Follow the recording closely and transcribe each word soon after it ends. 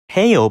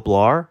Hey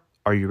Oblar,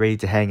 are you ready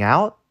to hang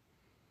out?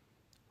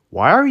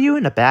 Why are you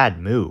in a bad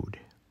mood?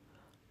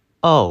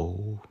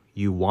 Oh,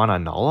 you want a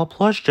Nala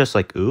plush just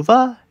like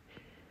Uva?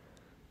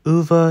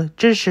 Uva,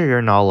 just share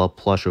your Nala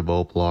plush with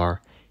Oblar.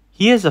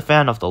 He is a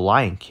fan of the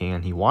Lion King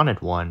and he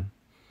wanted one.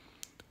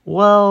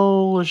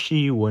 Well,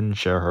 she wouldn't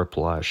share her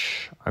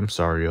plush. I'm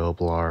sorry,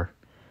 Oblar.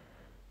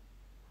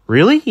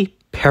 Really?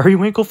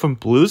 Periwinkle from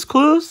Blue's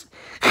Clues?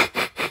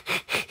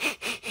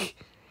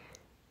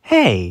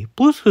 Hey,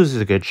 Blue's Clues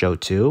is a good show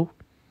too.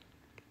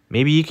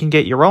 Maybe you can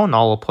get your own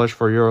Nala plush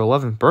for your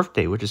 11th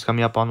birthday, which is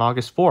coming up on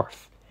August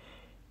 4th.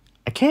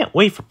 I can't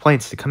wait for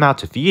planes to come out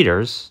to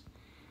theaters.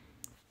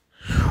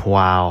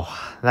 Wow,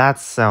 that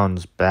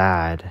sounds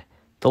bad.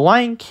 The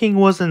Lion King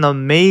was an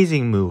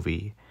amazing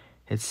movie.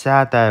 It's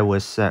sad that it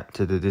was sent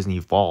to the Disney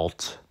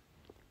Vault.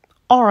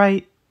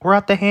 Alright, we're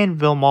at the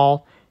Handville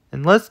Mall,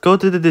 and let's go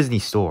to the Disney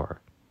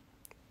store.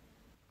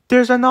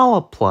 There's a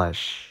Nala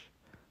plush.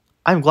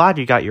 I'm glad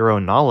you got your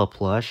own Nala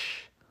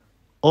plush.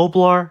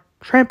 Oblar,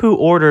 Trampu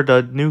ordered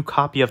a new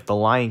copy of The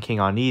Lion King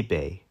on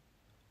eBay.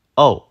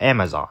 Oh,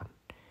 Amazon.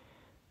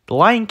 The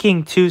Lion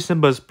King 2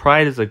 Simba's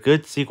Pride is a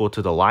good sequel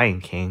to The Lion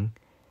King.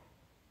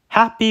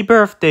 Happy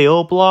birthday,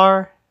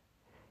 Oblar!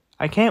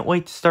 I can't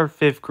wait to start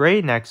 5th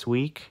grade next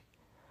week.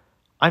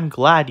 I'm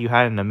glad you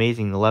had an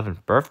amazing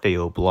 11th birthday,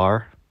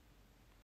 Oblar.